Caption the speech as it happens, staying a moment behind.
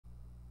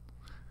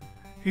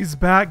He's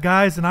back,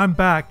 guys, and I'm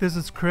back. This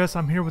is Chris.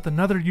 I'm here with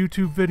another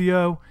YouTube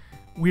video.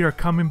 We are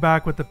coming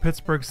back with the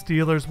Pittsburgh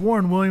Steelers.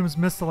 Warren Williams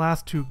missed the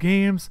last 2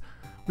 games.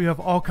 We have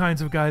all kinds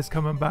of guys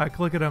coming back.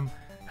 Look at him,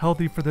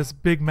 healthy for this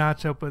big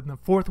matchup in the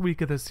 4th week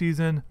of the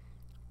season.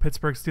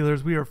 Pittsburgh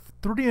Steelers, we are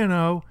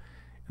 3-0,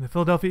 and the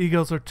Philadelphia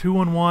Eagles are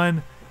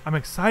 2-1. I'm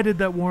excited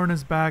that Warren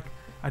is back.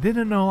 I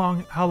didn't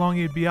know how long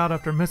he'd be out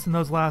after missing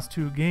those last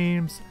 2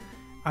 games.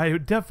 I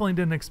definitely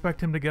didn't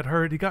expect him to get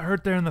hurt. He got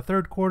hurt there in the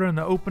 3rd quarter in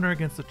the opener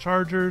against the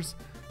Chargers.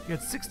 He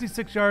had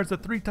 66 yards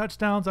with 3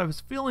 touchdowns. I was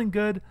feeling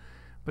good,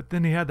 but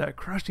then he had that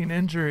crushing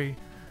injury.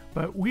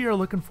 But we are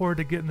looking forward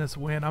to getting this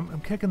win.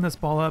 I'm kicking this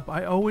ball up.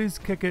 I always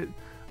kick it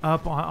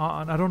up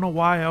on I don't know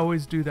why I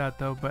always do that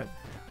though, but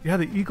yeah,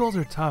 the Eagles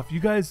are tough. You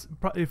guys,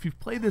 if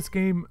you've played this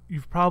game,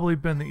 you've probably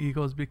been the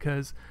Eagles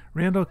because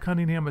Randall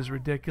Cunningham is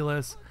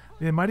ridiculous.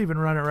 They might even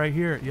run it right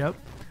here. Yep,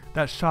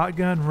 that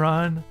shotgun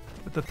run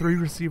with the 3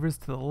 receivers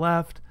to the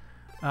left.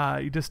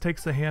 He just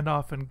takes the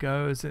handoff and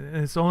goes. And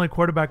it's the only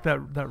quarterback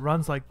that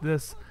runs like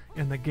this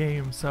in the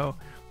game. So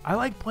I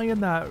like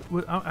playing that.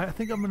 I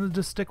think I'm going to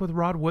just stick with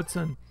Rod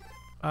Woodson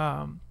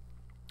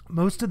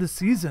most of the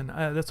season.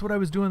 That's what I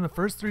was doing the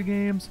first 3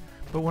 games.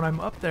 But when I'm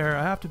up there,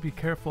 I have to be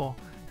careful.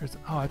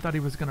 Oh, I thought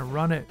he was going to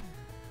run it.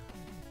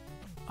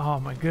 Oh,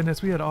 my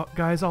goodness. We had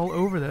guys all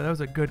over there. That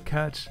was a good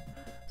catch.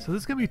 So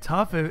this is going to be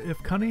tough.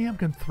 If Cunningham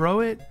can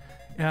throw it,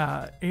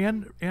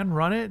 and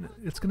run it,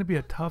 it's going to be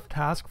a tough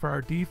task for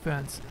our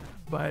defense.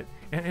 But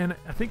and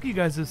I think you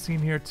guys have seen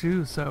here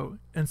too. So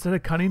instead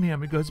of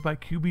Cunningham, he goes by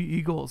QB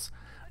Eagles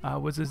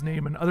was his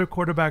name, and other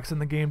quarterbacks in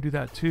the game do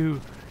that too.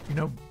 You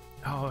know,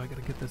 oh, I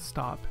gotta get this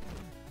stop.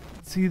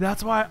 See,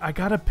 that's why I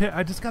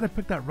just gotta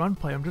pick that run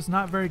play. I'm just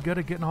not very good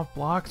at getting off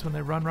blocks when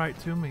they run right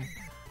to me.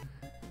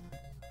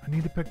 I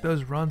need to pick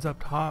those runs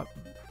up top,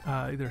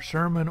 either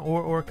Sherman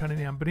or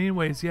Cunningham. But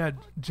anyways, yeah,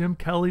 Jim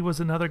Kelly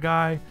was another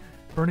guy.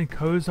 Bernie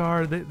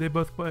Kosar, they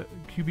both put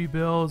QB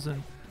Bills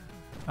and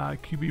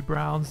QB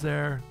Browns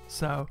there.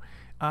 So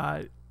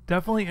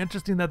definitely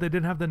interesting that they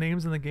didn't have the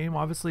names in the game.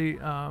 Obviously,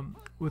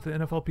 with the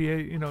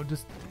NFLPA, you know,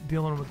 just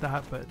dealing with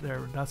that. But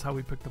that's how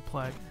we picked the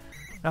play.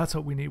 That's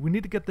what we need. We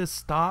need to get this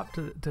stop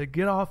to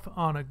get off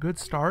on a good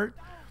start.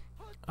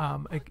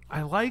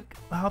 I like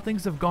how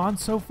things have gone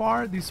so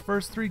far. These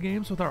first 3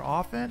 games with our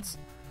offense.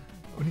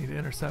 We need an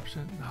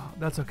interception. No,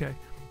 that's okay.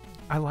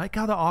 I like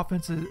how the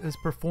offense is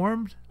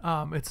performed.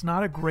 It's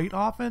not a great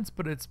offense,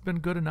 but it's been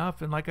good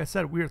enough. And like I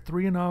said, we are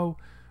 3-0.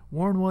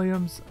 Warren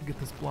Williams, get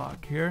this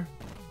block here.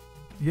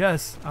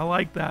 Yes, I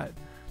like that.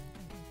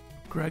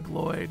 Greg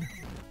Lloyd,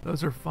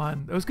 those are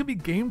fun. Those could be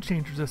game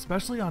changers,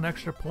 especially on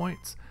extra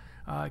points.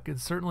 It can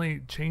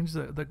certainly change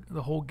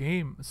the whole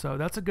game. So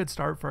that's a good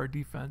start for our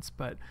defense.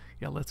 But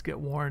yeah, let's get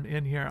Warren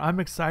in here. I'm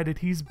excited.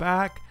 He's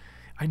back.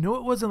 I know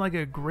it wasn't like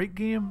a great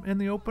game in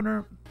the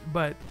opener,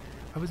 but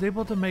I was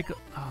able to make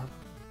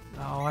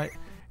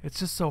it's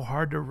just so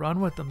hard to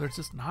run with them. There's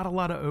just not a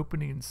lot of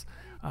openings,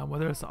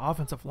 whether it's the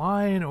offensive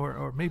line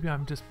or maybe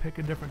I'm just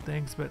picking different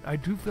things, but I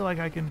do feel like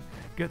I can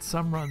get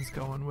some runs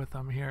going with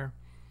them here.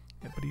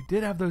 Yeah, but he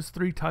did have those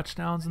 3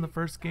 touchdowns in the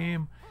first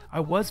game. I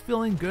was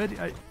feeling good.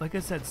 Like I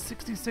said,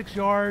 66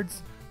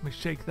 yards. Let me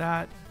shake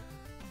that.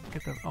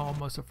 Get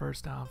almost a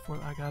first down.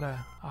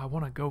 I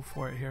want to go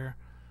for it here.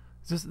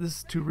 This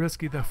is too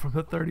risky though from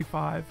the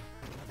 35.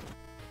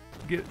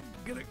 Get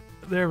it.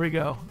 There we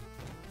go.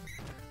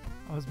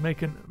 I was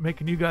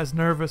making you guys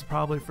nervous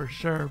probably for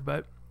sure,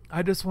 but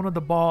I just wanted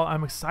the ball.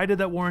 I'm excited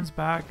that Warren's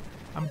back.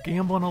 I'm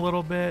gambling a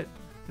little bit.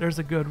 There's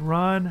a good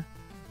run.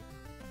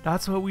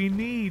 That's what we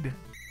need.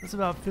 That's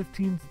about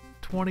 15,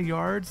 20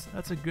 yards.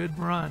 That's a good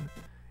run.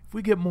 If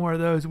we get more of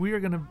those, we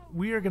are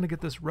gonna get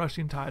this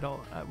rushing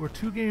title. We're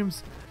 2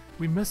 games.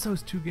 We missed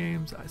those 2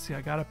 games. I see. I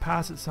gotta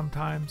pass it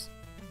sometimes.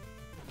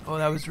 Oh,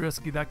 that was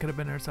risky. That could have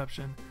been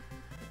interception.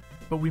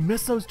 But we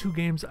missed those 2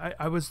 games.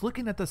 I was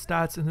looking at the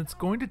stats, and it's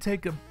going to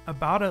take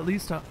at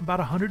least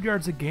 100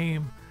 yards a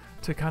game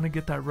to kind of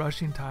get that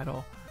rushing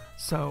title.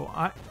 So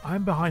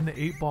I'm behind the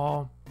 8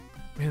 ball.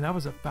 Man, that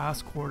was a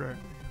fast quarter.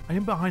 I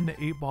am behind the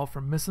 8 ball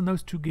from missing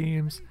those 2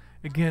 games.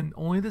 Again,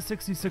 only the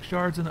 66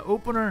 yards in the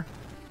opener.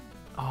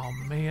 Oh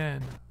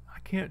man, I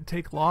can't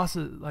take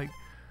losses like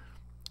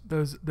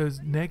those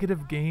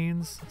negative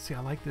gains. See, I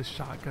like this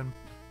shotgun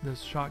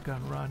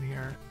run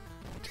here.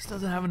 It just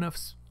doesn't have enough.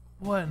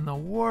 What in the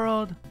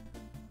world?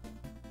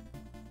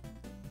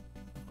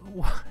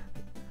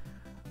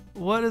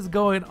 What is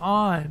going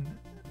on?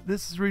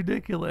 This is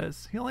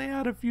ridiculous. He only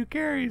had a few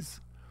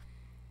carries.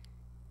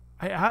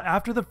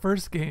 After the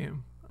first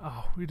game,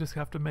 we just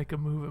have to make a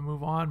move and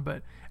move on.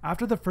 But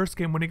after the first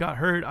game, when he got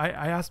hurt, I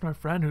asked my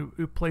friend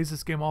who plays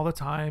this game all the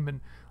time,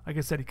 and like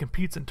I said, he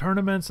competes in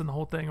tournaments and the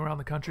whole thing around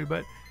the country.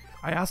 But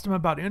I asked him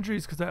about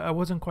injuries because I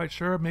wasn't quite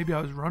sure. Maybe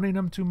I was running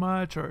him too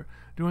much or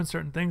doing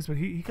certain things. But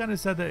he kind of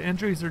said that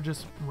injuries are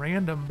just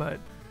random.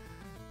 But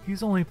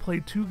he's only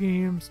played 2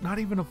 games, not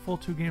even a full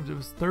 2 games. It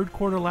was 3rd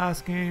quarter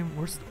last game.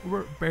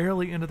 We're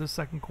barely into the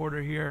 2nd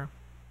quarter here.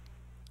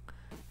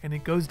 And he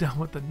goes down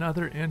with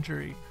another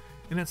injury.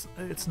 And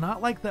it's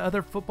not like the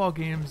other football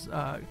games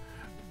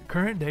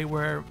current day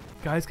where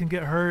guys can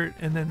get hurt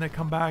and then they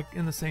come back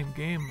in the same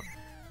game.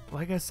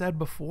 Like I said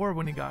before,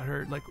 when he got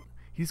hurt, like,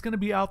 he's going to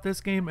be out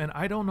this game, and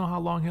I don't know how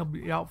long he'll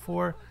be out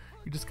for.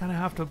 You just kind of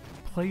have to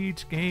play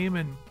each game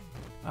and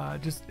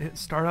just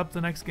start up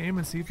the next game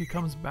and see if he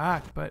comes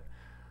back. But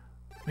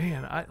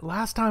man,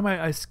 last time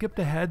I skipped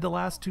ahead the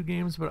last 2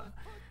 games, but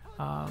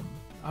I'm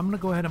gonna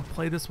go ahead and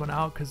play this one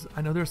out because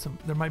I know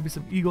there might be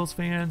some Eagles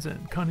fans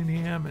and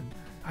Cunningham, and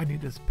I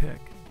need this pick.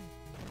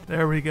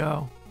 There we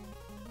go.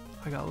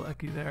 I got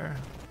lucky there.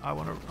 I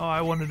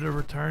wanted to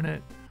return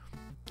it.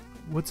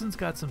 Woodson's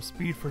got some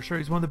speed for sure.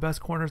 He's one of the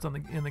best corners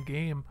in the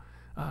game.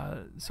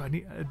 So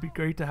it'd be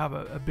great to have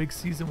a big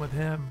season with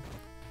him.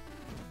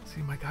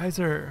 See, my guys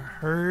are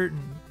hurt,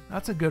 and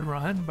that's a good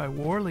run by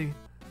Worley.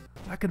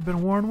 That could have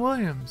been Warren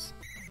Williams.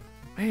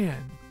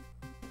 Man,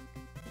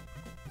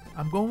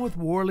 I'm going with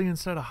Worley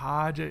instead of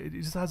Hodge. It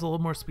just has a little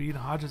more speed.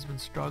 Hodge has been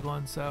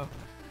struggling, so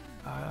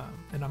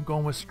and I'm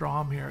going with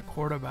Strom here at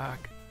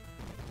quarterback.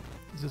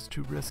 Is this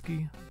too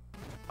risky?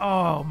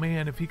 Oh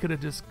man, if he could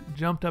have just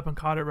jumped up and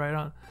caught it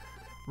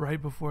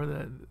right before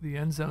the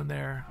end zone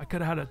there, I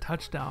could have had a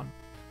touchdown.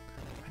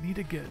 I need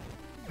to get,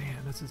 man,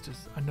 this is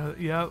just, I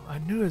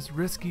knew it's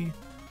risky.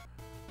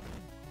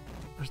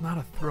 There's not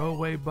a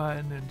throwaway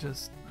button, and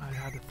just, I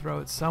had to throw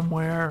it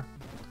somewhere.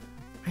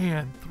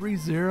 Man,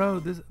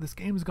 3-0, this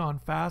game's gone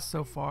fast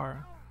so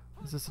far.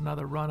 Is this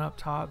another run up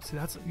top? See,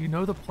 that's,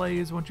 the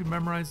plays once you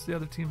memorize the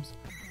other team's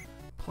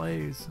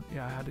plays.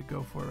 Yeah, I had to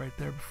go for it right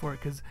there before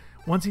it, because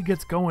once he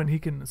gets going, he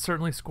can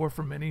certainly score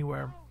from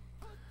anywhere.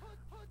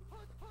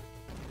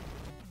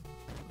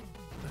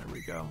 There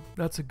we go.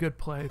 That's a good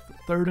play.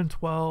 3rd and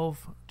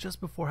 12, just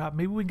before half.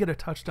 Maybe we can get a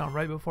touchdown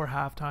right before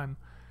halftime.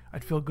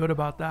 I'd feel good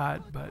about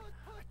that, but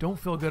I don't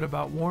feel good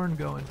about Warren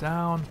going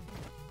down.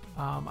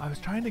 I was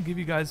trying to give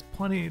you guys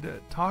plenty to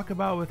talk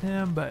about with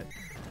him, but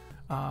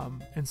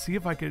and see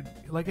if I could,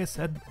 like I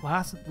said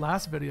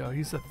last video,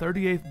 he's the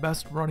 38th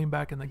best running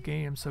back in the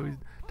game, so he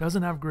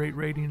doesn't have great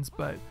ratings,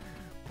 but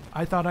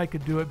I thought I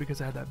could do it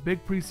because I had that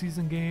big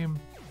preseason game.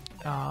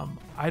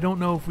 I don't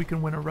know if we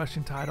can win a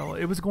rushing title.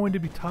 It was going to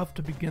be tough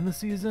to begin the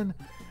season.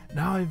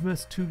 Now I've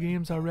missed 2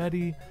 games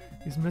already.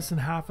 He's missing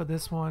half of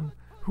this one.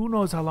 Who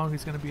knows how long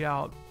he's going to be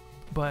out,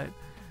 but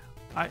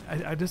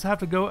I just have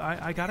to go.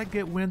 I got to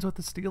get wins with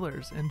the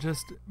Steelers, and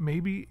just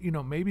maybe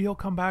he'll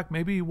come back,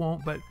 maybe he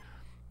won't, but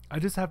I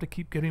just have to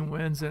keep getting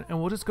wins, and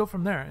we'll just go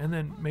from there, and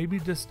then maybe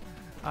just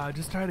try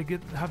to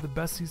have the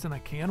best season I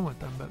can with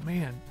them. But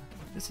man,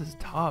 this is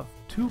tough.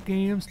 2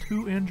 games,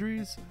 2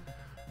 injuries.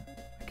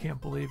 I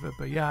can't believe it.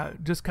 But yeah,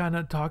 just kind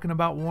of talking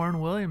about Warren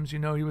Williams. He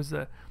was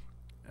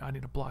I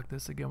need to block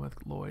this again with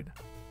Lloyd.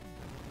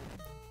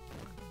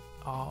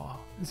 Oh,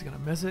 is he gonna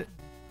miss it?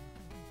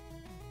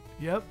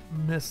 Yep,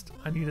 missed.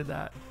 I needed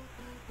that.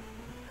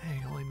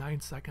 Dang, only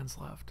 9 seconds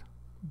left.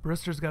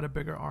 Brister's got a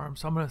bigger arm,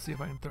 so I'm gonna see if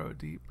I can throw it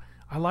deep.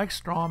 I like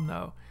Strom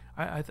though.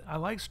 I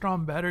like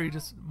Strom better. He's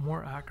just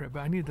more accurate,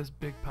 but I need this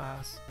big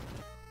pass.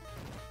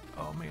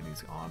 Oh man,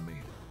 he's on me.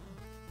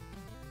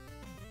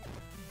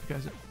 You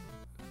guys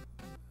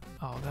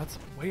oh, that's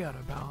way out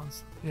of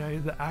bounds. Yeah,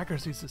 the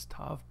accuracy's just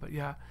tough, but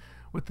yeah,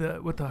 with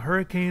the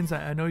Hurricanes,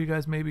 I know you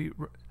guys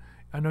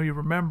I know you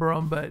remember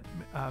him, but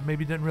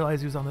maybe didn't realize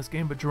he was on this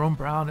game. But Jerome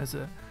Brown is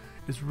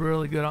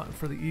really good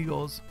for the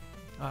Eagles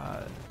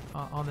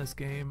on this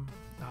game.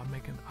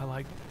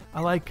 I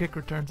like kick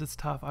returns. It's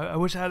tough. I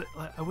wish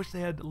they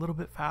had a little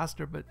bit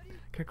faster, but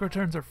kick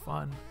returns are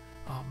fun.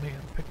 Oh man,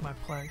 pick my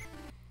play.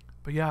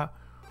 But yeah,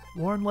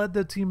 Warren led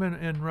the team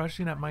in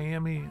rushing at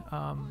Miami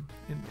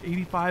in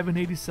 85 and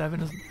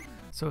 87.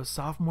 So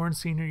sophomore and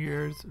senior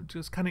years,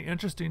 just kind of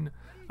interesting.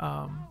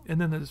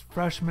 And then his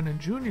freshman and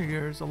junior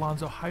years,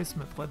 Alonzo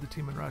Highsmith led the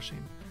team in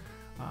rushing.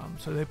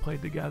 So they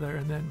played together,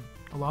 and then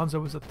Alonzo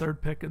was the 3rd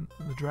pick in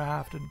the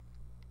draft, and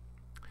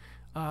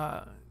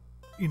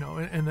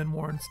and then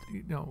Warren, he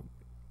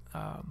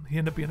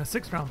ended up being a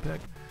 6th round pick.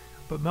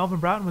 But Melvin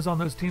Broughton was on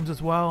those teams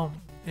as well,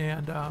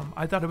 and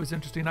I thought it was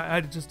interesting.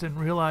 I just didn't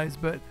realize,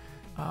 but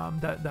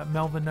that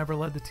Melvin never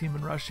led the team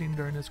in rushing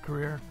during his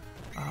career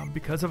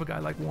because of a guy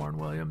like Warren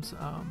Williams.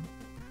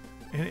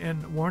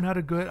 And Warren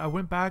had I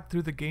went back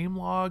through the game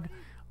log.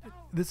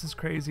 This is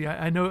crazy.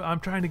 I know I'm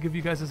trying to give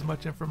you guys as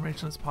much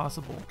information as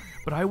possible,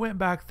 but I went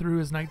back through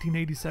his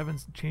 1987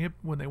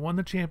 when they won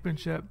the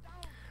championship.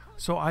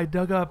 So I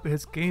dug up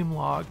his game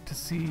log to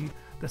see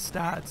the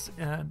stats,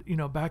 and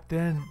back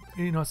then,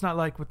 it's not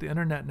like with the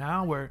internet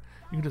now where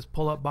you can just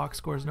pull up box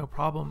scores no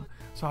problem.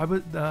 So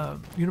the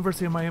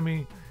University of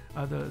Miami,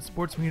 the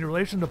sports media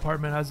relation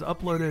department has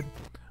uploaded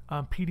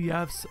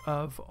PDFs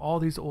of all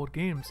these old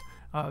games,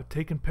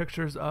 taking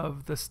pictures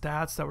of the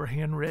stats that were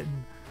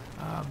handwritten,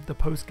 the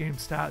post-game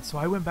stats. So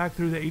I went back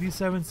through the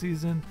 87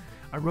 season.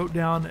 I wrote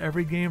down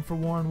every game for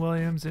Warren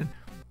Williams, and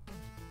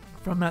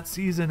from that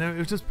season, it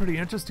was just pretty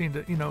interesting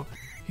to,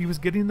 he was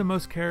getting the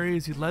most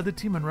carries. He led the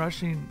team in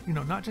rushing,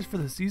 not just for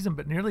the season,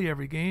 but nearly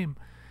every game.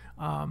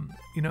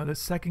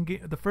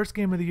 The first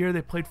game of the year,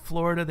 they played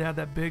Florida. They had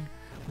that big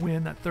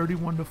win, that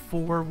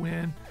 31-4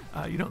 win.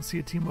 You don't see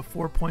a team with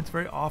 4 points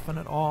very often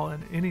at all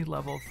in any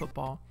level of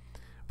football.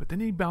 But then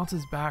he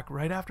bounces back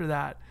right after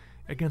that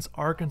against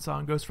Arkansas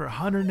and goes for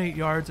 108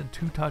 yards and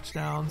 2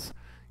 touchdowns.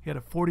 He had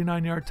a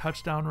 49-yard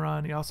touchdown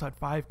run. He also had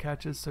 5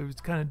 catches, so he was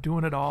kind of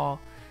doing it all.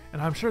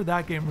 And I'm sure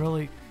that game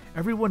really,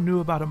 everyone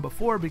knew about him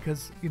before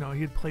because, you know,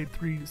 he had played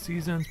 3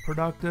 seasons,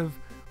 productive.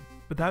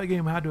 But that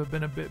game had to have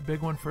been a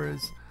big one for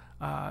his,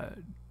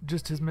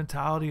 just his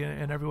mentality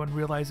and everyone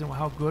realizing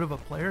how good of a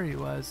player he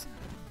was.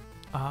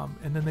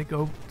 And then they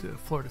go to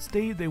Florida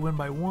State. They win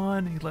by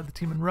 1. He led the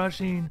team in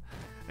rushing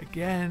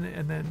again.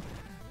 And then,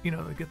 you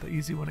know, they get the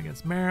easy one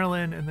against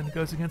Maryland. And then it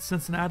goes against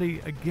Cincinnati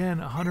again,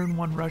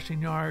 101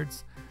 rushing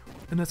yards.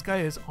 And this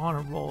guy is on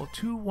a roll.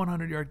 2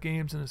 100-yard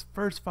games in his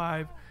first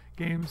 5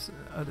 games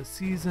of the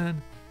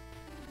season.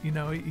 You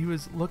know, he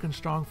was looking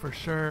strong for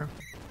sure.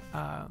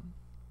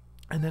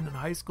 And then in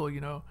high school, you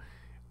know,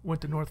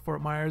 went to North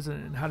Fort Myers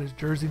and had his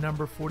jersey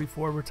number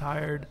 44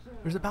 retired.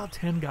 There's about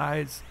 10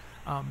 guys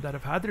that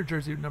have had their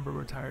jersey number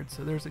retired,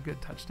 so there's a good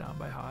touchdown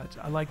by Hodge.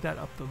 I like that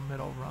up the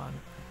middle run.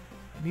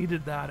 I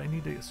needed that. I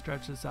need to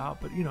stretch this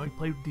out. But, you know, he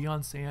played with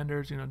Deion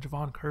Sanders. You know,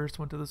 Javon Curse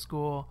went to the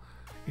school.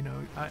 You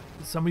know,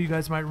 some of you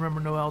guys might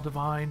remember Noel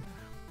Devine.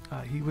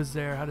 He was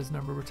there, had his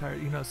number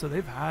retired. You know, so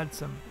they've had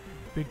some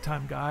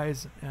big-time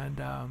guys,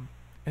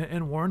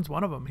 and Warren's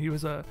one of them. He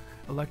was a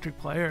electric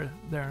player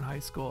there in high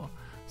school.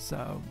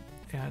 So,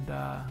 and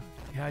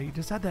yeah, he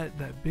just had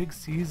that big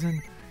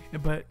season.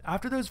 But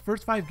after those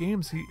first 5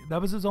 games,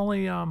 that was his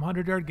only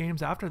 100-yard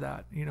games after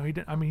that. You know, he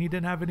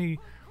didn't have any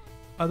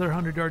other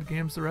 100-yard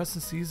games the rest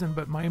of the season.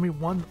 But Miami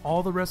won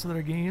all the rest of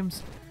their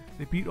games.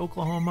 They beat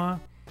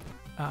Oklahoma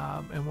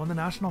and won the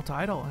national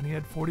title. And he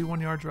had 41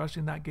 yards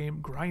rushing that game,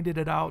 grinded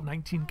it out,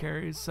 19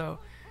 carries. So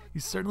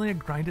he's certainly a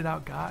grinded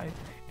out guy.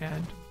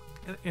 And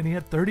he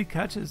had 30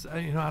 catches,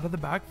 you know, out of the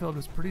backfield. It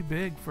was pretty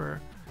big for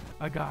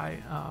a guy.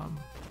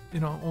 You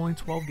know, only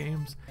 12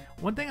 games.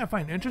 One thing I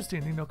find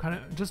interesting, you know, kind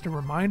of just a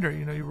reminder,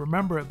 you know, you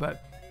remember it,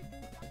 but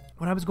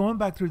when I was going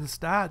back through the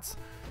stats,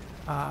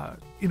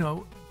 you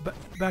know, but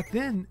back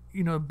then,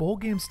 you know, bowl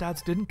game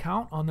stats didn't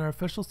count on their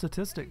official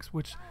statistics,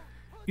 which,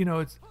 you know,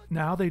 it's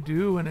now they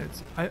do. And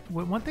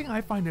one thing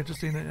I find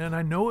interesting, and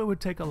I know it would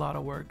take a lot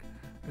of work,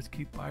 as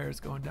Keith Byers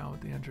going down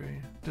with the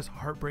injury, just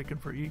heartbreaking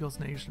for Eagles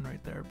Nation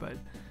right there. But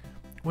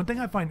one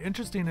thing I find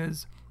interesting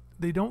is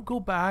they don't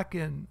go back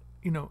and,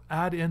 you know,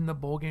 add in the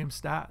bowl game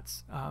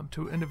stats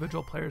to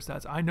individual player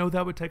stats. I know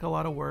that would take a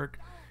lot of work.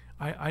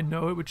 I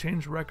know it would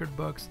change record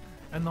books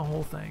and the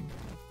whole thing.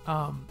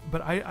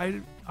 But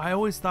I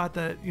always thought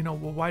that, you know,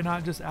 well, why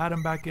not just add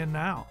them back in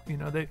now? You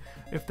know,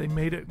 if they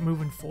made it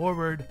moving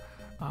forward,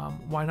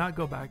 why not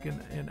go back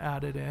and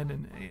add it in?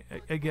 And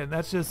again,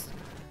 that's just,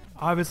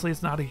 obviously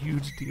it's not a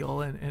huge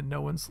deal, and no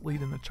one's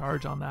leading the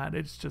charge on that.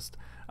 It's just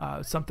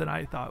something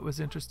I thought was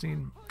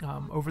interesting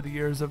over the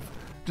years of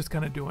just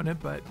kind of doing it.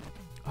 But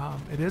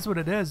it is what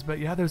it is. But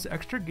yeah, those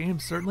extra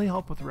games certainly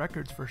help with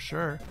records for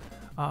sure.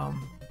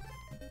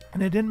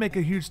 And it didn't make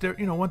a huge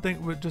difference. You know, one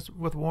thing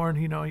with Warren,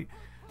 you know,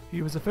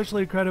 he was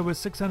officially credited with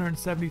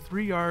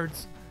 673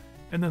 yards,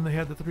 and then they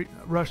had the 3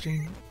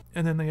 rushing,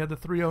 and then they had the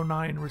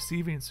 309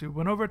 receiving. So he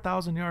went over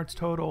 1,000 yards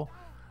total.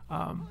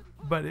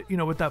 But you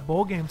know, with that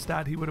bowl game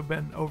stat, he would have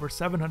been over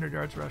 700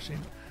 yards rushing.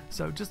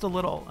 So just a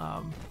little,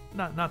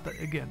 not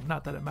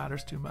that it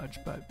matters too much,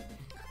 but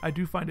I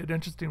do find it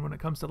interesting when it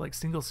comes to like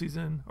single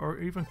season or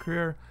even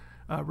career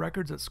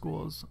records at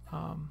schools.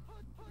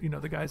 You know,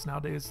 the guys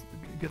nowadays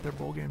get their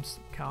bowl games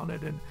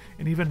counted, and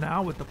even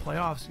now with the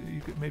playoffs,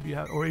 you could maybe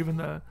have, or even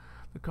the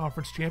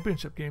conference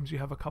championship games, you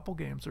have a couple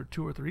games or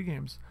 2 or 3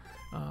 games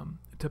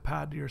to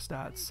pad your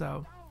stats.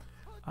 So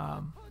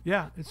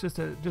yeah, it's just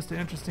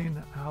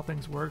interesting how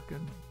things work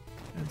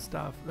and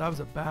stuff. That was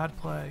a bad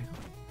play.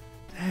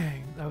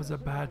 Dang, that was a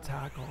bad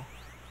tackle.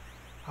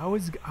 I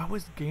was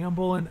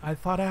gambling. I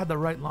thought I had the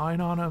right line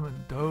on him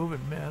and dove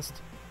and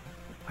missed.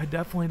 I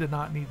definitely did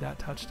not need that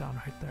touchdown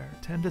right there.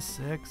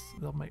 10-6.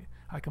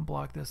 I can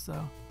block this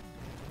though.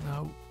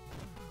 No.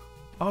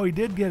 Oh, he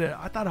did get it.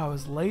 I thought I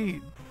was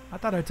late. I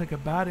thought I took a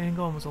bad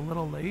angle and was a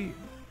little late.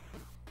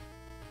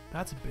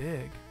 That's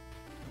big.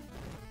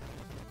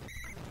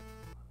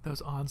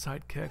 Those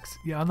onside kicks.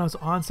 Yeah, and those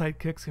onside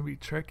kicks can be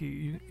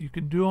tricky. You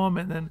can do them,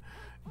 and then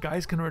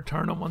guys can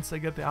return them once they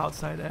get the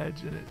outside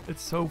edge, and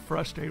it's so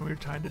frustrating when you're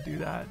trying to do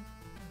that.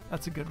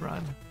 That's a good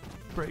run.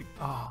 Break.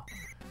 Oh,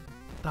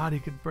 thought he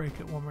could break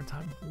it one more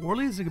time.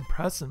 Worley's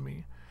impressing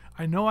me.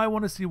 I know I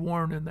want to see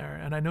Warren in there,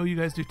 and I know you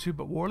guys do too,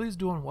 but Worley's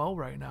doing well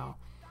right now.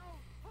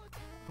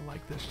 I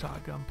like this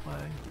shotgun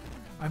play.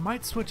 I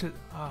might switch it.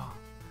 Oh.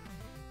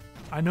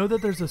 I know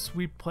that there's a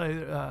sweep play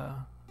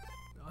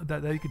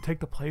that you can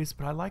take the place,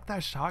 but I like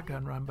that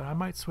shotgun run, but I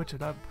might switch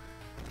it up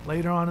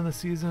later on in the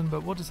season,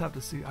 but we'll just have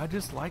to see. I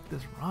just like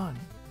this run.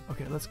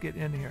 Okay, let's get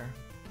in here.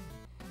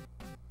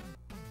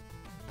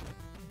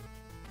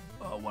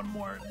 Oh, one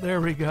more.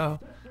 There we go.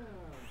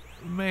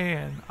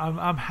 Man,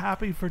 I'm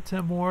happy for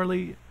Tim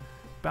Worley.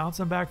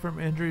 bouncing back from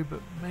injury,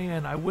 but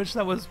man, I wish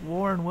that was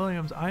Warren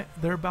Williams.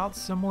 They're about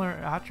similar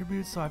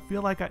attributes, so I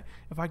feel like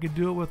if I could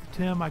do it with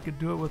Tim, I could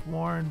do it with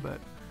Warren, but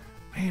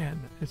man,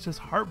 it's just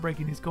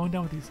heartbreaking. He's going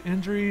down with these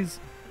injuries.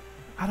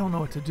 I don't know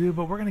what to do,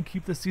 but we're going to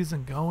keep the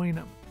season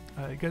going.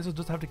 You guys will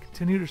just have to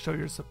continue to show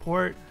your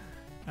support.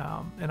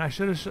 And I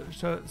should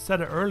have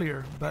said it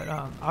earlier, but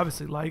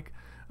obviously like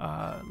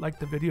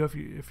the video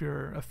if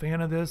you're a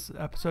fan of this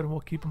episode, and we'll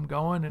keep them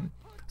going, and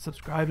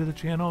subscribe to the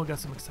channel. We got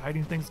some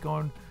exciting things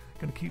going.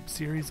 Gonna keep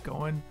series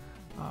going.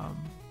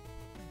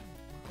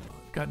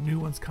 Got new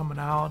ones coming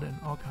out and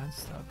all kinds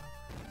of stuff.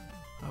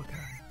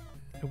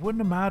 Okay, it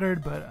wouldn't have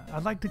mattered, but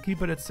I'd like to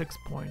keep it at 6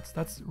 points.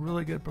 That's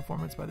really good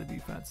performance by the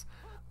defense.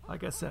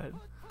 Like I said,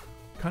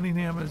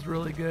 Cunningham is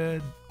really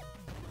good.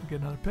 Get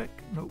another pick.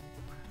 Nope.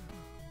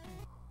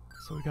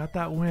 So we got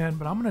that win,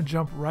 but I'm going to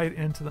jump right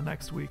into the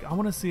next week. I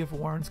want to see if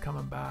Warren's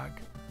coming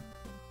back.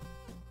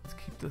 Let's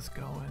keep this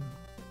going.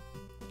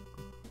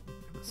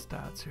 Look at the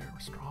stats here. We're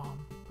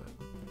strong.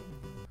 But...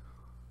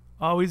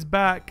 oh, he's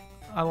back.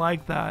 I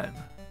like that.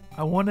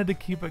 I wanted to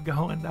keep it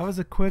going. That was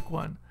a quick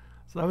one.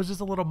 So that was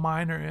just a little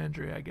minor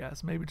injury, I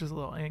guess. Maybe just a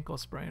little ankle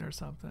sprain or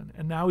something.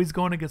 And now he's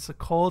going against the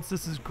Colts.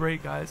 This is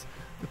great, guys.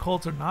 The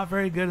Colts are not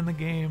very good in the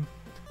game.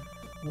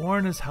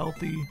 Warren is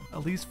healthy,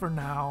 at least for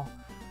now.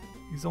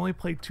 He's only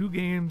played 2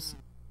 games,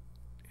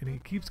 and he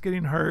keeps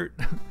getting hurt.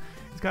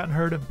 He's gotten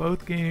hurt in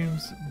both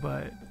games,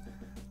 but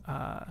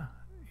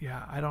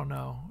yeah, I don't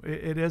know.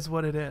 It is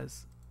what it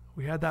is.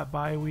 We had that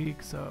bye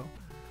week, so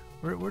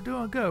we're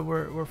doing good.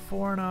 We're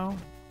 4-0.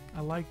 I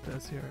like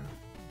this here.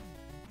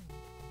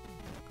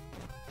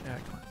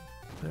 Excellent.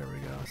 There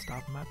we go.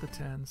 Stop him at the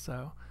 10.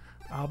 So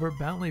Albert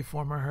Bentley,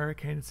 former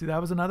Hurricane. See,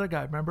 that was another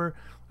guy. Remember,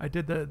 I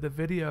did the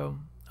video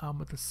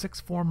with the 6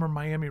 former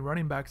Miami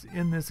running backs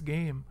in this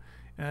game.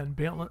 And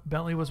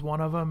Bentley was one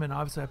of them, and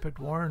obviously I picked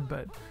Warren,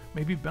 but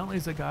maybe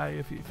Bentley's a guy,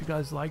 if you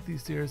guys like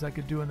these series, I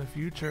could do in the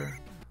future.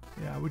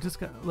 Yeah,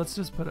 let's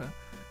just put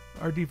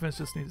our defense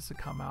just needs to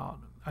come out.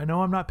 I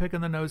know I'm not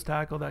picking the nose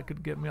tackle that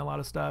could get me a lot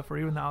of stuff, or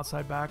even the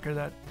outside backer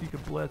that you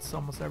could blitz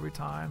almost every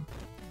time.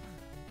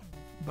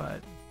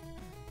 But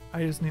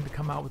I just need to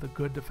come out with a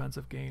good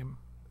defensive game,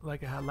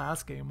 like I had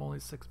last game, only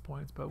 6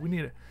 points. But we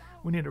need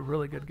a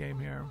really good game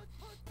here.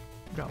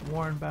 We got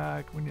Warren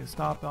back. We need to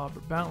stop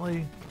Albert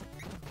Bentley.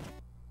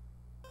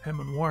 Him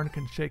and Warren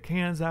can shake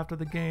hands after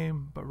the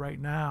game, but right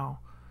now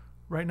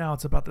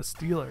it's about the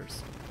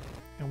Steelers.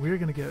 And we're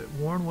going to get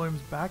Warren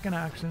Williams back in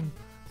action.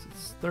 It's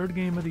his 3rd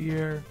game of the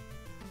year.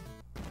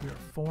 We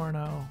are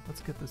 4-0.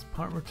 Let's get this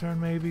punt return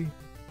maybe.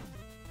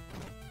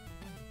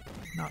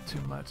 Not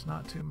too much,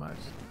 not too much.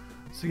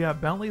 So yeah,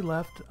 Bentley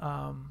left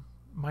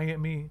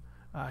Miami.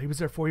 He was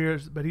there 4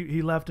 years, but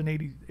he left in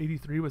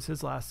 83 was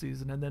his last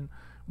season, and then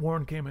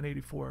Warren came in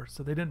 84.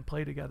 So they didn't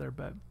play together,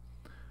 but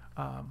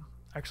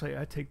actually,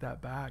 I take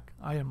that back.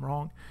 I am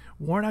wrong.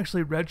 Warren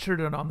actually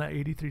redshirted on that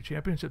 83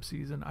 championship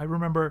season. I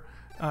remember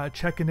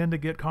checking in to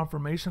get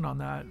confirmation on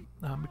that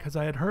because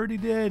I had heard he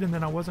did, and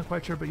then I wasn't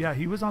quite sure. But yeah,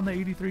 he was on the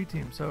 83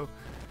 team. So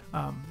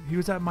he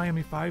was at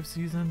Miami 5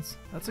 seasons.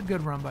 That's a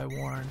good run by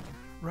Warren.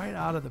 Right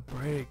out of the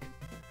break.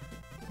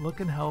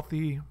 Looking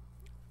healthy.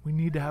 We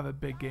need to have a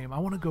big game. I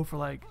want to go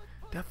for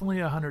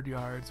definitely 100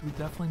 yards. We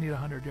definitely need a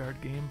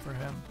 100-yard game for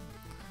him.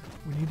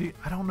 We need to.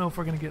 I don't know if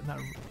we're going to get in that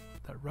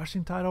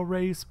rushing title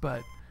race,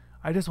 but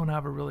I just want to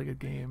have a really good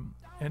game.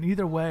 And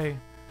either way,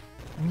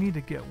 we need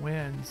to get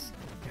wins.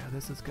 Yeah,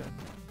 this is good.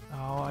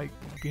 Oh, I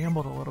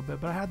gambled a little bit,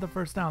 but I had the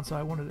first down, so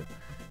I wanted to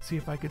see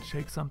if I could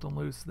shake something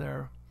loose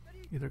there,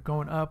 either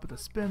going up with a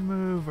spin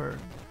move or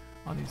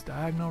on these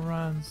diagonal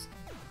runs.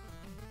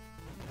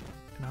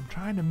 And I'm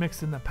trying to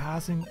mix in the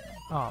passing.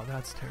 Oh,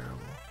 that's terrible.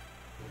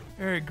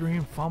 Eric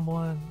Green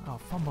fumbling. Oh,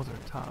 fumbles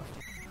are tough.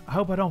 I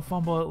hope I don't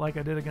fumble it like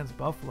I did against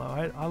Buffalo.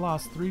 I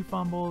lost 3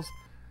 fumbles,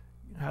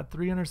 had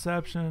 3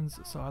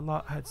 interceptions, so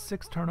I had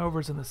 6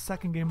 turnovers in the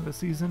 2nd game of the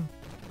season.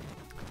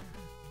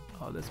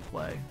 Oh, this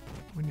play.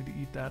 We need to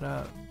eat that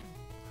up.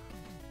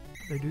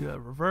 They do a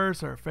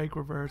reverse or a fake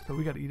reverse, but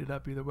we got to eat it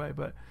up either way.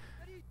 But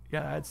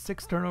yeah, I had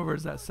 6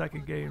 turnovers that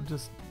 2nd game,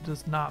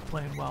 just not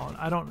playing well. And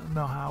I don't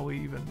know how we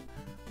even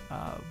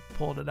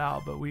pulled it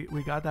out, but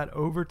we got that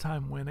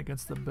overtime win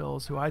against the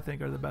Bills, who I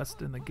think are the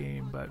best in the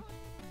game. But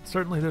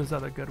certainly there's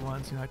other good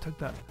ones. I took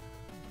that,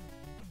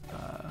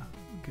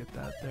 get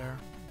that there.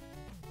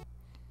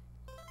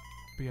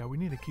 But yeah, we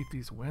need to keep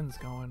these wins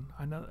going.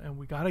 I know, and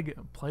we got to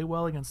play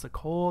well against the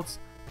Colts,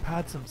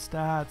 pad some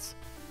stats.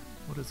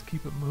 We'll just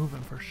keep it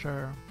moving for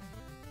sure.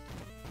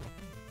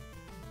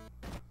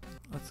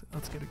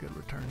 Let's get a good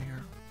return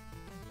here.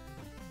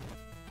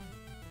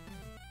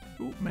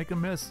 Ooh, make a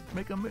miss,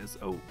 make a miss.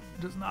 Oh,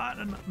 just not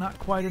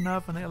quite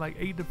enough, and they had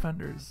 8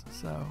 defenders.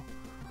 So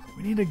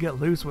we need to get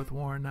loose with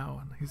Warren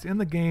now. He's in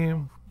the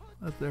game.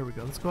 There we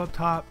go. Let's go up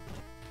top.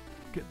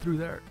 Get through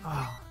there.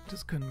 Ah,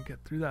 just couldn't get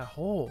through that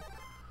hole.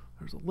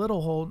 There's a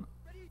little hole,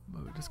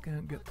 but we just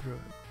can't get through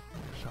it.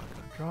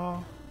 Shotgun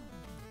draw.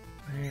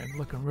 Man,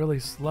 looking really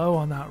slow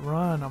on that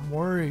run. I'm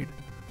worried.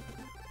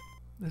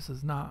 This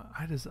is not.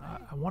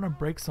 I want to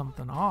break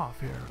something off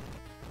here.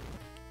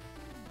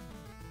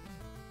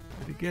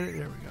 Get it.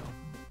 There we go.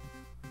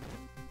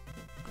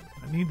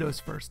 I need those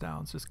first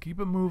downs. Just keep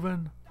it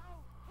moving.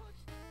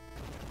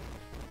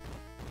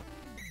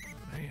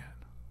 Man.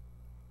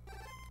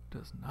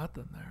 Does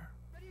nothing there.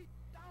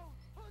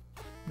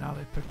 Now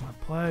they pick my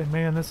play.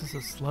 Man, this is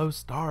a slow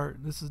start.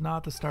 This is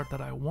not the start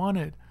that I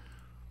wanted.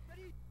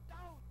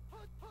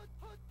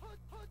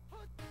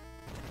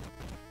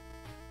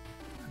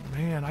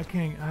 Man, I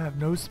have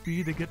no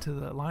speed to get to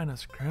the line of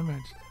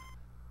scrimmage.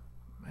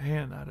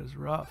 Man, that is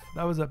rough.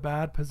 That was a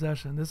bad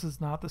possession. This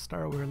is not the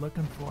start we were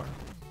looking for.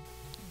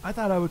 I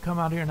thought I would come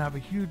out here and have a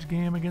huge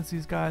game against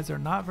these guys. They're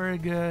not very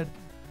good.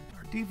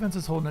 Our defense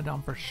is holding it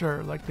down for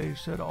sure, like they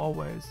should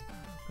always.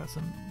 Got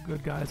some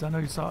good guys. I know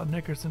you saw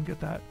Nickerson get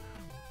that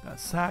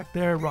sack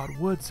there. Rod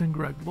Woodson,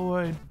 Greg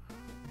Lloyd.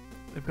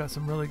 They've got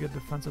some really good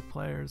defensive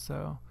players.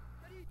 So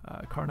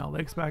Carnell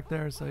Lake's back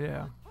there. So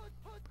yeah,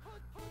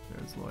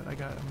 there's Lloyd. I'm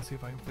gonna see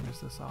if I can finish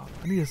this off.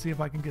 I need to see if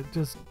I can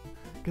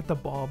get the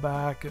ball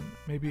back, and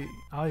maybe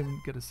I'll even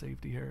get a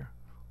safety here.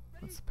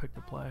 Let's pick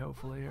the play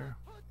hopefully here.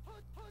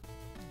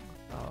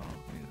 Oh,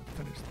 man,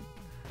 finish.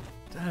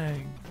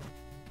 Dang.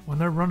 When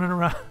they're running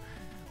around.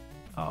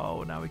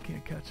 Oh, now we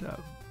can't catch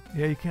up.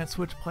 Yeah, you can't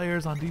switch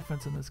players on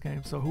defense in this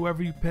game. So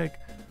whoever you pick,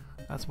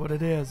 that's what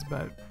it is.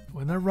 But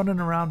when they're running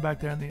around back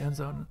there in the end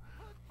zone,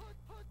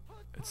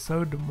 it's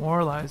so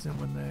demoralizing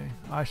when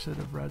I should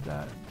have read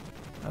that.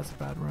 That's a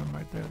bad run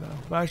right there, though.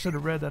 But I should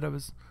have read that it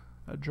was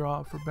a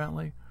draw for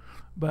Bentley.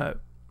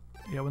 But,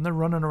 yeah, when they're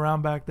running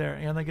around back there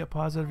and they get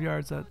positive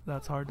yards,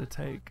 that's hard to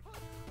take.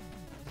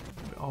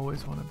 We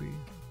always want to be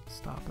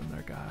stopping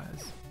their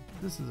guys.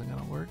 This isn't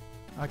going to work.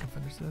 I can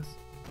finish this.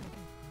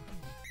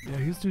 Yeah,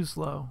 he's too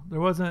slow. There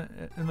wasn't,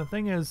 and the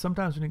thing is,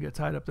 sometimes when you get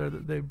tied up there,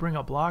 they bring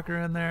a blocker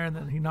in there, and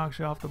then he knocks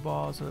you off the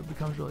ball, so it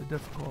becomes really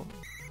difficult.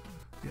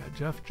 Yeah,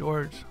 Jeff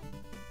George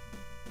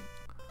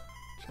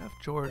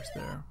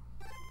there.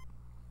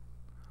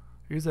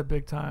 He's a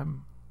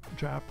big-time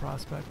draft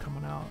prospect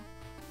coming out.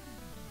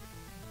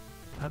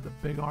 Had the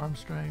big arm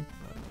strength.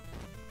 But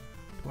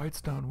Dwight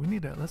Stone, we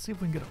need to, let's see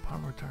if we can get a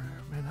punt return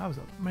here. Man, that was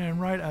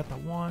right at the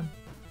one.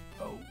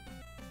 Oh,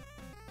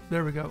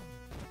 there we go.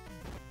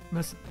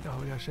 Miss it. Oh,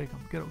 we gotta shake him.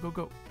 Get it.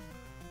 Go.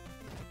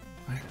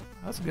 Man,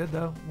 that's good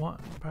though.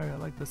 Probably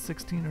at like the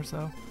 16 or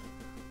so.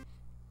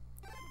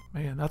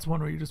 Man, that's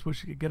one where you just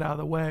wish you could get out of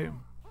the way.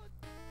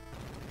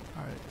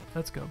 All right,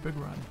 let's go. Big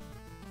run.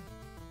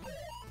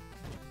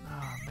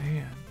 Oh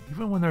man,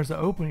 even when there's an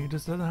opening, he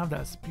just doesn't have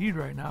that speed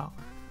right now,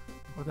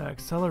 or that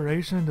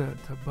acceleration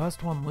to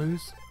bust one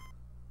loose.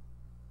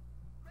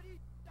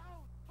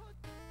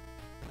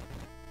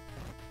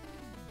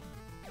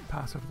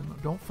 Pass over the middle.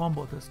 Don't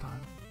fumble it this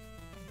time.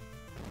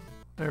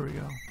 There we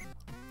go.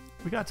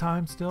 We got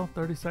time still.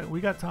 30 seconds. We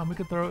got time. We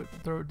could throw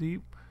it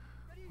deep.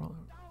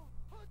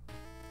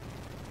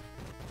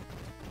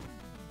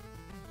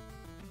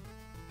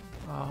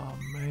 Oh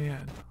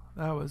man,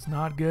 that was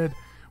not good.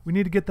 We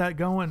need to get that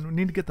going. We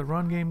need to get the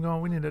run game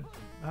going. We need to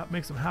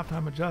make some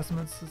halftime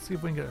adjustments. Let's see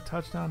if we can get a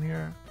touchdown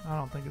here. I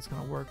don't think it's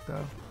going to work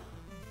though.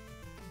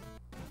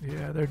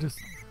 Yeah, their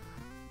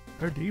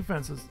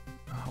defense is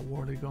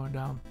Worley going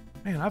down.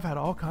 Man, I've had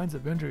all kinds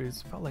of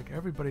injuries. Felt like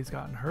everybody's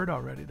gotten hurt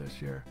already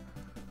this year.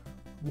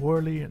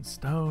 Worley and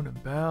Stone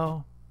and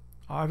Bell,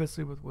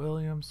 obviously with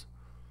Williams.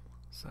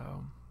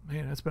 So,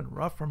 man, it's been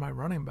rough for my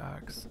running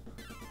backs.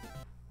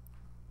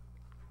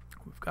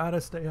 We've got to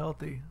stay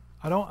healthy.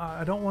 I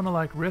don't want to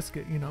like risk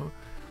it,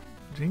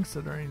 jinx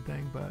it or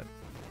anything, but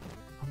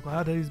I'm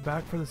glad that he's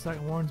back for the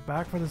second. Warren's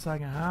back for the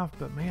second half,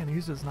 but man,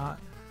 he's just not,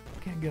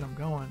 can't get him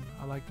going.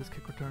 I like this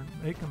kick return.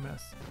 Make him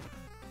miss.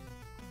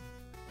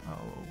 Oh,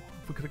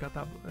 if we could have got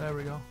that. There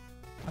we go.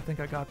 I think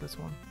I got this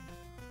one.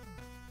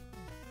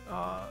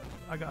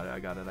 I got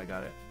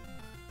it.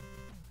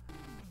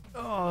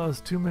 Oh,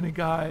 there's too many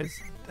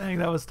guys. Dang,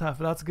 that was tough.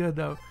 That's good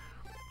though.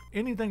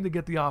 Anything to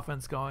get the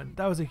offense going.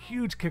 That was a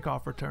huge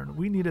kickoff return.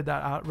 We needed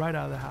that right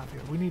out of the half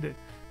here. We need to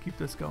keep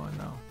this going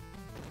though.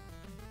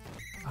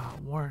 Oh,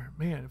 Warren,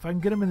 man, if I can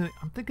get him in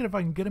I'm thinking if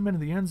I can get him into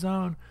the end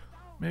zone,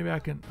 maybe I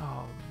can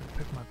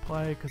pick my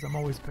play because I'm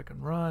always pick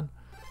and run.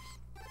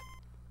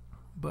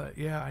 But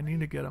yeah, I need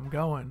to get him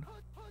going.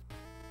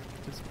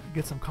 Just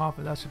get some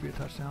confidence. That should be a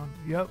touchdown.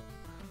 Yep.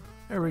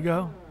 There we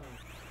go.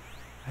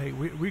 Hey,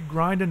 we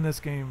grinding this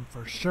game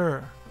for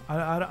sure.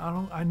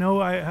 I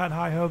know I had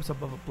high hopes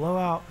of a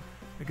blowout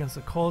against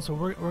the Colts, so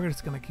we're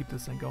just gonna keep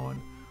this thing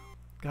going.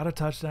 Got a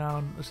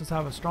touchdown. Let's just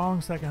have a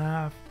strong second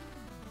half.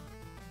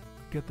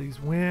 Get these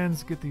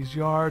wins, get these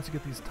yards,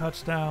 get these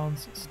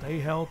touchdowns. Stay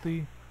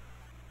healthy.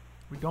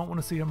 We don't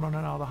want to see him running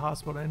out of the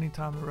hospital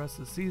anytime the rest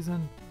of the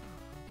season.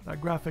 That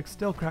graphic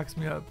still cracks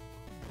me up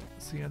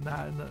seeing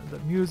that, and the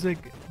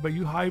music. But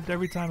you hyped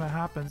every time it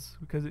happens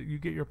because you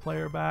get your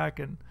player back,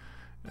 and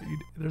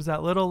there's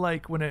that little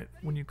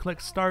when you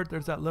click start,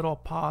 there's that little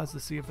pause to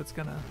see if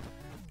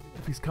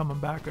he's coming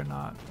back or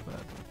not.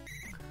 But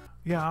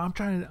yeah, I'm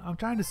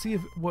trying to see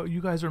what you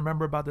guys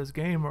remember about this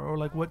game, or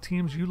like what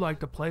teams you like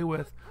to play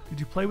with. Did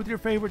you play with your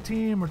favorite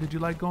team, or did you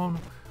like going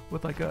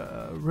with like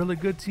a really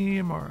good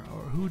team, or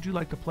who would you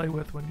like to play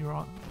with when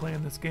you're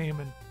playing this game?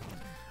 And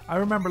I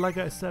remember, like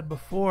I said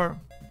before,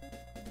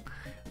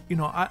 you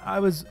know, I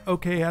was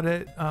okay at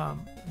it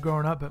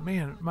growing up, but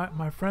man,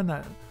 my friend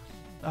that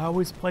I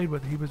always played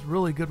with, he was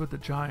really good with the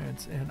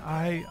Giants, and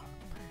I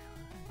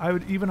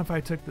would, even if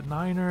I took the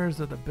Niners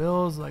or the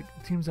Bills, like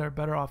teams that are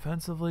better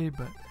offensively,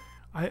 but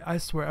I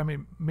swear, I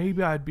mean,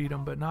 maybe I'd beat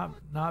him, but not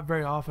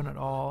very often at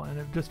all, and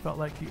it just felt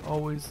like he'd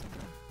always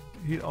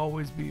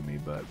beat me.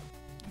 But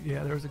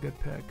yeah, there was a good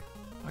pick.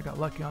 I got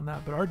lucky on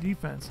that. But our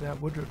defense, yeah,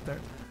 Woodruff there,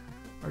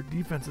 our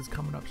defense is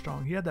coming up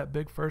strong. He had that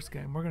big first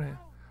game.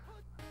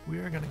 We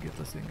are gonna get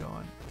this thing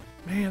going.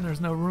 Man,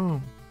 there's no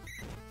room.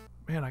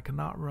 Man, I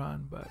cannot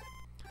run, but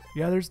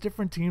yeah, there's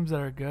different teams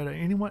that are good.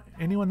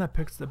 Anyone that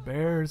picks the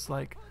Bears,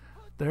 like,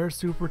 they're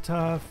super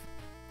tough.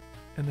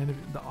 And then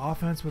the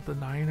offense with the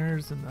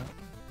Niners and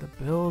the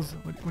Bills,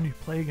 when you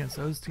play against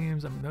those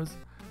teams, I mean,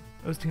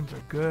 those teams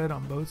are good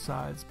on both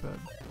sides. But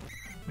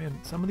man,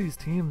 some of these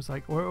teams,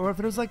 like, or if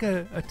there's like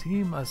a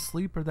team, a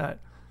sleeper that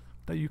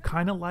you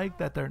kind of like,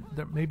 that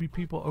maybe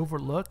people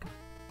overlook,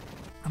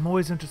 I'm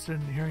always interested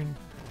in hearing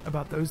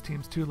about those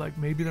teams too. Like,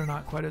 maybe they're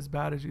not quite as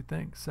bad as you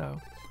think. So,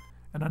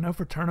 and I know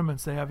for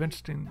tournaments they have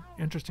interesting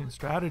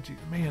strategy.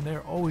 Man,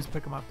 they're always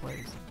picking my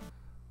plays.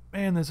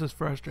 Man, this is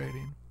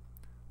frustrating.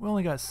 We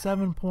only got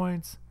 7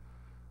 points.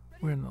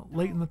 We're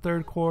late in the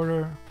third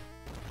quarter.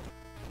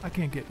 I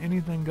can't get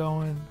anything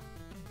going.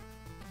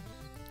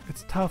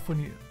 It's tough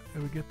when you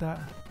get that.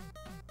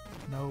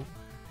 No,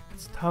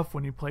 it's tough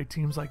when you play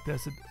teams like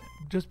this.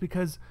 Just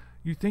because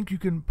you think you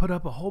can put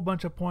up a whole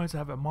bunch of points,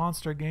 have a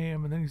monster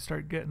game, and then you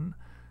start getting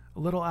a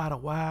little out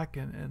of whack,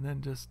 and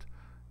then just,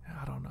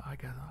 I don't know. I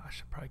guess I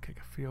should probably kick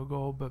a field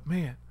goal, but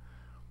man,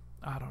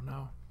 I don't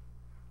know.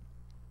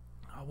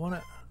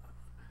 Well,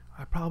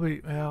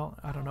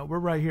 I don't know. We're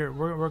right here.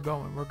 We're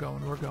going.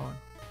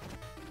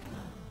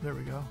 There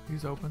we go.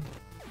 He's open.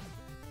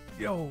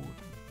 Yo,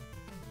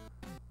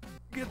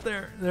 get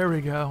there. There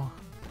we go.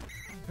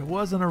 It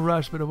wasn't a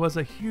rush, but it was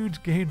a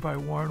huge gain by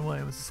Warren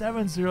Williams.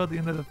 7-0 at the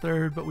end of the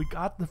third, but we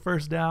got the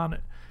first down.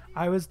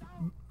 I was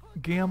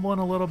gambling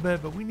a little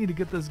bit, but we need to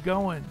get this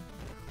going.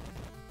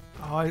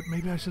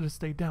 Maybe I should have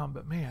stayed down,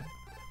 but man,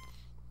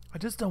 I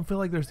just don't feel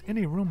like there's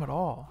any room at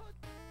all.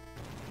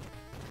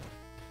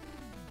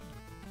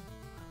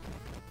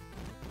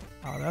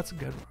 Oh, that's a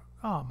good run.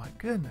 Oh my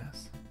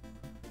goodness.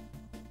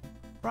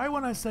 Right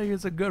when I say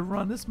it's a good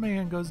run, this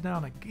man goes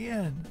down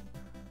again.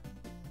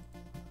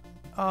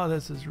 Oh,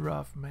 this is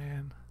rough,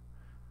 man.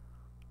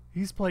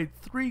 He's played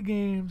 3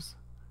 games.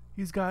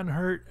 He's gotten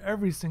hurt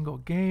every single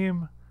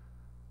game.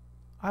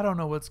 I don't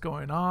know what's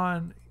going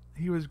on.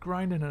 He was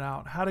grinding it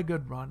out, had a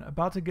good run,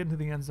 about to get into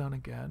the end zone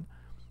again.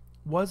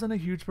 Wasn't a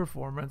huge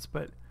performance,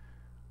 but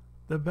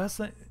the best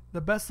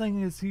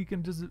thing is he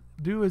can just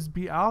do is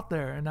be out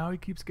there, and now he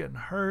keeps getting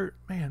hurt.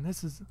 Man,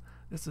 this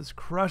is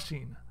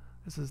crushing.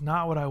 This is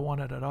not what I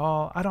wanted at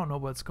all. I don't know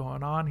what's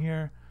going on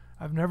here.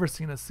 I've never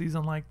seen a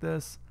season like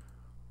this.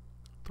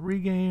 3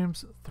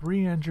 games,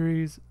 3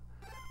 injuries,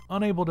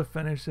 unable to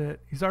finish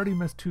it. He's already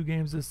missed 2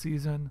 games this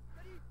season.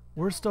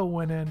 We're still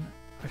winning.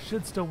 I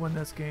should still win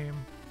this game.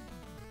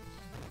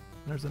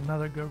 There's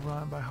another good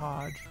run by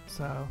Hodge.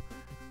 So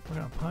we're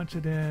going to punch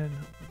it in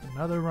with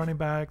another running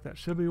back. That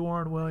should be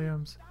Warren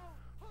Williams.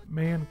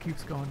 Man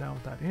keeps going down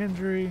with that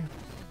injury.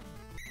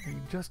 He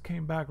just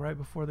came back right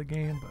before the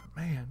game, but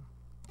man,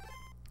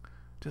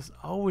 just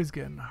always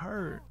getting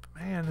hurt.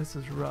 Man, this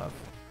is rough.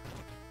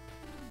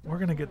 We're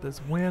going to get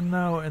this win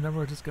though, and then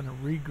we're just going to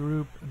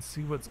regroup and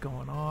see what's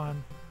going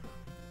on.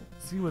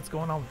 See what's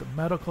going on with the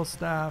medical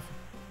staff.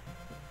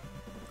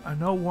 I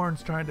know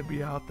Warren's trying to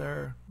be out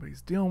there, but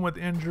he's dealing with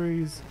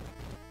injuries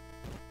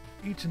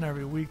each and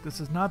every week. This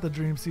is not the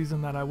dream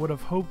season that I would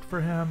have hoped for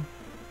him.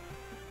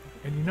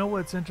 And you know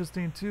what's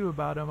interesting too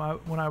about him?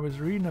 When I was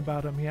reading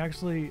about him, he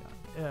actually,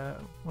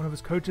 one of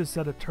his coaches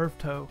said a turf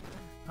toe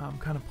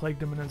kind of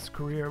plagued him in his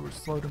career, which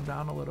slowed him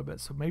down a little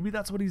bit. So maybe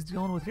that's what he's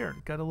dealing with here.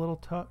 Got a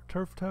little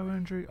turf toe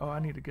injury. Oh, I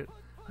need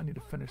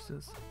to finish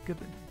this.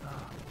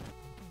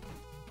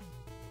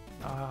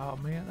 Oh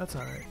man, that's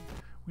all right.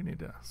 We need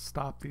to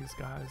stop these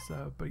guys.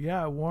 But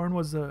yeah, Warren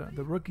was the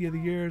rookie of the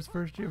year, his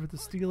first year with the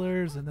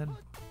Steelers, and then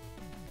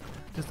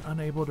just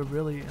unable to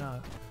really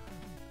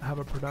have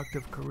a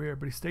productive career.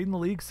 But he stayed in the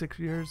league 6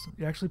 years.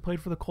 He actually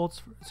played for the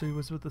Colts. So he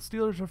was with the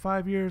Steelers for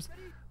 5 years.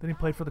 Then he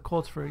played for the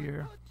Colts for a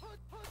year.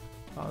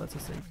 Oh, that's a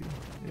safety.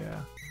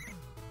 Yeah.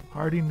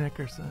 Hardy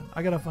Nickerson.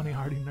 I got a funny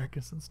Hardy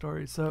Nickerson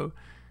story. So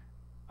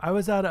I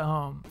was at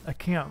a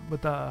camp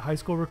with the high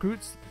school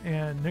recruits,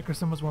 and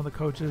Nickerson was one of the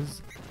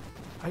coaches.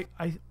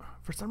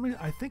 For some reason,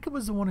 I think it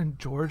was the one in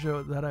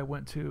Georgia that I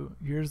went to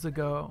years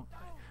ago.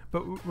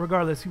 But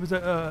regardless, he was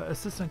a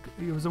assistant.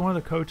 He was one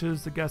of the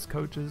coaches, the guest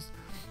coaches,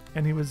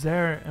 and he was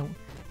there. And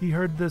he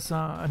heard this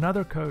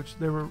another coach.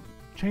 They were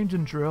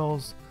changing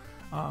drills,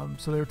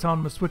 so they were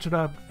telling him to switch it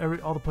up.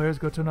 All the players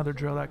go to another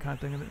drill, that kind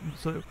of thing. And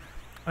so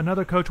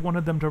another coach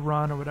wanted them to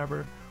run or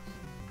whatever.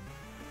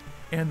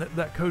 And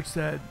that coach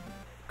said,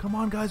 "Come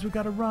on, guys, we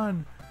got to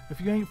run."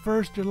 If you ain't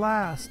first, you're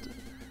last.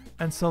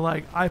 And so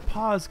like I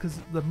paused because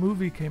the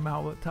movie came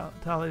out with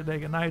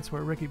Talladega Nights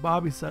where Ricky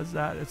Bobby says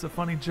that. It's a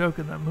funny joke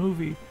in that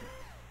movie.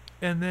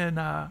 And then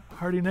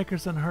Hardy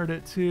Nickerson heard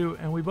it too,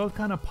 and we both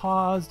kind of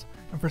paused,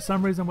 and for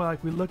some reason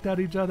we looked at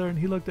each other, and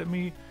he looked at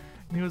me,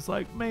 and he was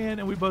like, man,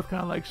 and we both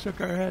kind of like shook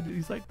our head.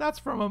 He's like, that's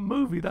from a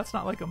movie, that's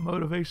not like a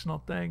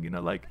motivational thing, you know,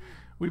 like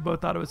we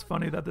both thought it was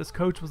funny that this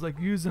coach was like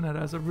using it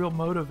as a real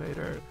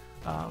motivator.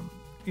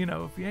 You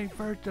know, if you ain't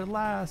first, you're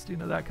last, you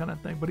know, that kind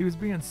of thing. But he was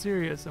being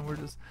serious, and we're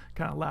just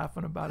kind of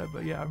laughing about it.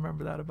 But yeah, I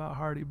remember that about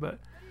Hardy. But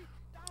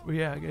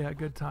yeah,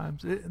 good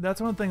times. That's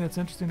one thing that's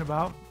interesting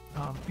about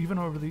even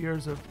over the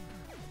years of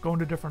going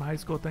to different high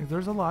school things.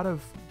 There's a lot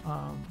of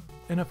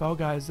NFL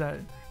guys that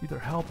either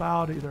help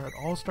out either at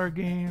all-star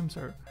games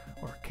or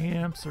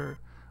camps or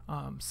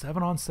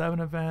 7-on-7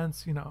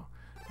 events. You know,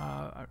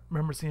 I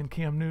remember seeing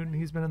Cam Newton.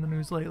 He's been in the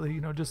news lately.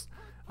 You know, just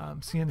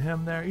seeing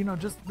him there. You know,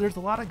 just there's a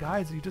lot of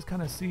guys that you just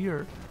kind of see,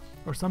 or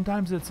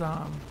sometimes it's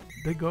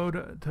they go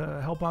to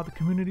help out the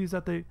communities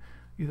that they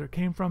either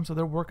came from. So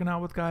they're working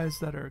out with guys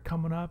that are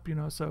coming up. You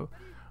know, so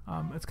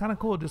it's kind of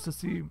cool just to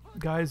see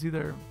guys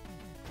either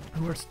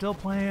who are still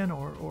playing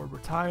or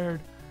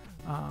retired,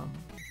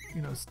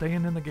 you know,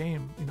 staying in the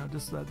game, you know,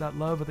 just that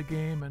love of the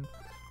game and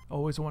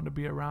always wanting to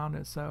be around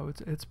it. So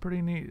it's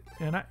pretty neat,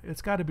 and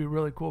it's got to be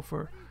really cool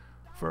for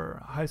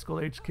high school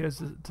age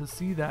kids to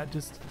see that,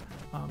 just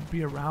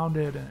be around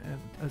it, and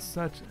as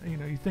such, you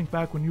know, you think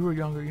back when you were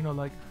younger, you know,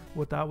 like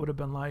what that would have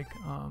been like,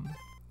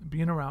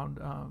 being around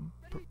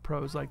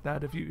pros like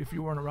that. If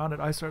you weren't around it,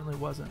 I certainly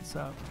wasn't.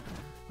 So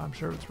I'm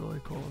sure it's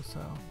really cool. So.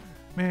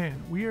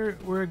 Man,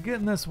 we're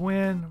getting this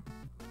win.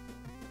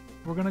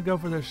 We're gonna go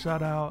for this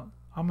shutout.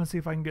 I'm gonna see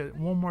if I can get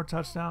one more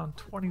touchdown.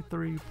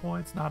 23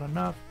 points, not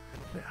enough.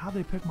 How'd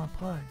they pick my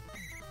play?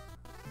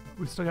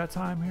 We still got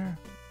time here.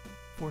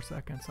 4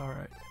 seconds. All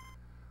right.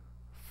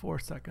 4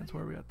 seconds.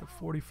 Where are we at? The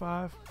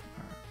 45. All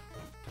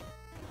right.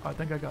 Oh, I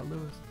think I got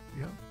Lewis.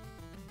 Yep.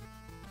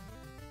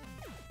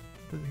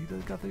 He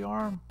just got the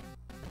arm.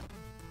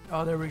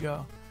 Oh, there we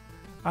go.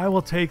 I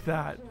will take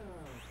that.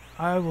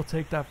 I will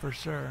take that for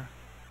sure.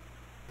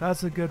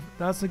 That's a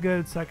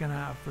good second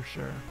half for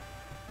sure.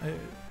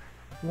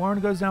 Warren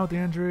goes down with the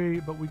injury,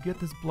 but we get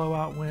this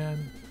blowout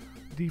win.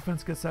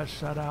 Defense gets that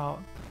shutout.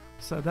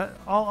 So that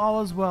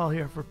all is well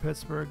here for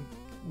Pittsburgh.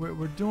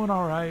 We're doing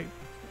all right.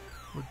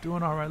 We're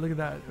doing all right. Look at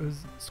that. It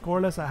was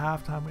scoreless at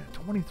halftime. We had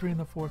 23 in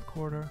the fourth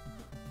quarter.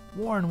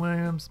 Warren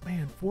Williams,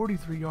 man,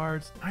 43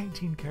 yards,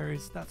 19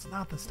 carries. That's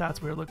not the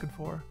stats we were looking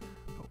for.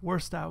 But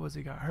worst stat was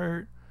he got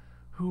hurt.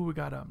 Who we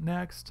got up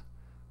next?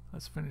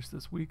 Let's finish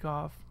this week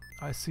off.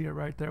 I see it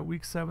right there.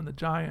 Week 7, the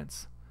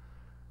Giants.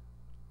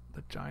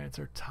 The Giants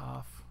are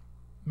tough.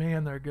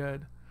 Man, they're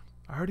good.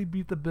 I already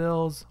beat the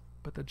Bills,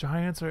 but the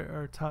Giants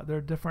are tough. They're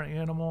a different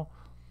animal.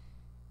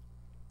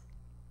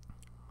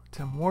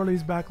 Tim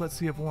Worley's back. Let's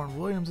see if Warren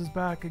Williams is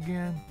back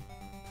again.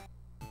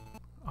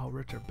 Oh,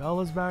 Richard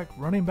Bell is back.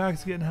 Running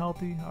back's getting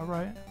healthy. All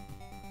right.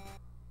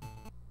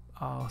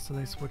 Oh, so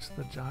they switched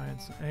the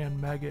Giants.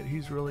 And Meggett,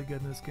 he's really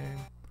good in this game.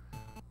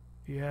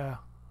 Yeah.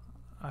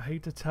 I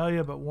hate to tell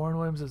you, but Warren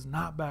Williams is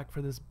not back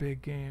for this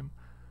big game.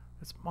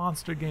 This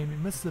monster game. He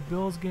missed the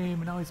Bills game,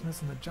 and now he's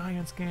missing the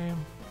Giants game.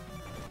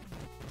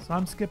 So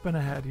I'm skipping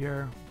ahead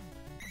here.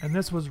 And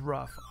this was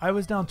rough. I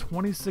was down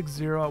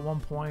 26-0 at one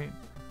point.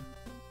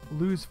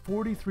 Lose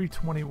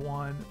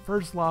 43-21.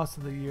 First loss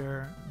of the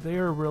year. They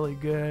are really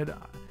good.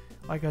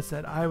 Like I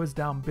said, I was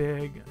down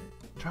big.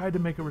 Tried to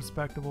make it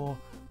respectable,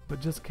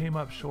 but just came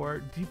up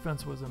short.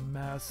 Defense was a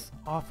mess.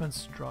 Offense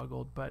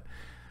struggled, but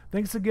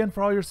thanks again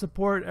for all your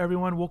support,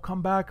 everyone. We'll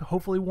come back.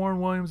 Hopefully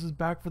Warren Williams is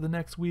back for the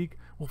next week.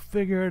 We'll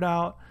figure it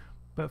out.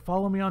 But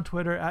follow me on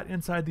Twitter at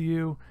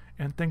InsideTheU,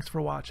 and thanks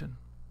for watching.